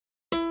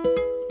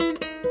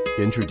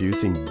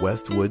Introducing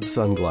Westwood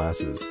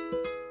Sunglasses.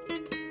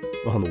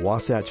 On the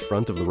Wasatch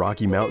Front of the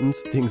Rocky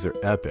Mountains, things are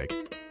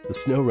epic. The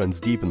snow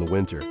runs deep in the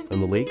winter,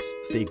 and the lakes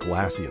stay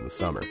glassy in the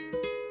summer.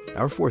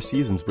 Our 4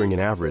 seasons bring an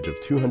average of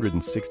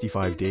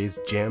 265 days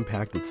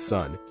jam-packed with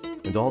sun,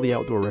 and all the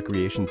outdoor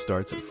recreation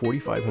starts at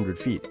 4,500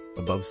 feet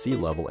above sea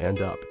level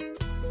and up.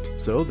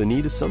 So the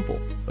need is simple: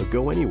 a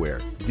go-anywhere,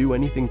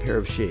 do-anything pair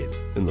of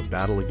shades in the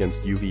battle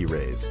against UV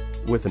rays,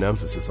 with an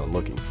emphasis on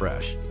looking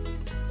fresh.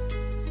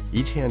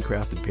 Each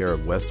handcrafted pair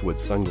of Westwood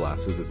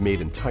sunglasses is made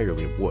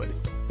entirely of wood,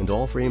 and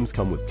all frames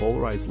come with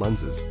polarized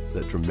lenses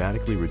that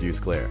dramatically reduce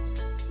glare.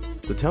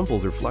 The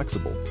temples are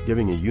flexible,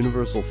 giving a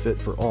universal fit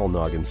for all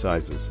noggin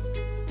sizes.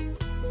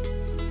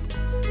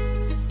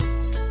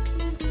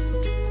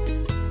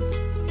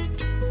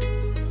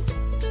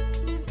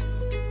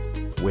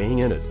 Weighing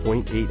in at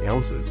 0.8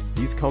 ounces,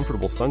 these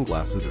comfortable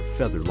sunglasses are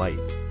feather light.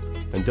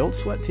 And don't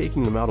sweat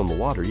taking them out on the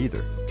water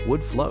either.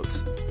 Wood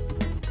floats.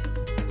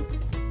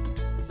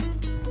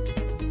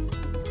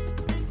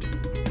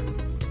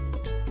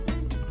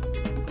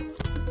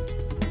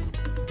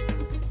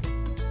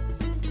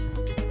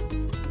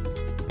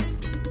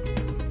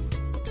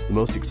 The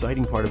most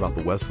exciting part about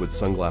the Westwood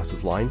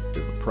Sunglasses line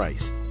is the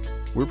price.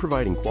 We're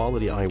providing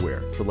quality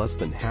eyewear for less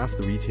than half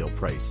the retail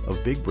price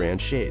of big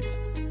brand shades.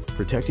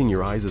 Protecting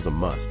your eyes is a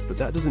must, but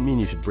that doesn't mean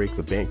you should break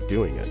the bank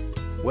doing it.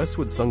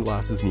 Westwood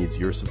Sunglasses needs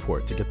your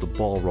support to get the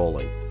ball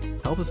rolling.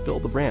 Help us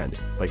build the brand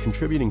by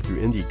contributing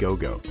through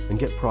Indiegogo and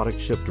get product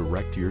shipped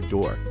direct to your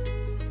door.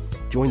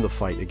 Join the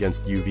fight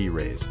against UV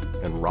rays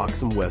and rock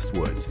some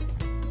Westwoods.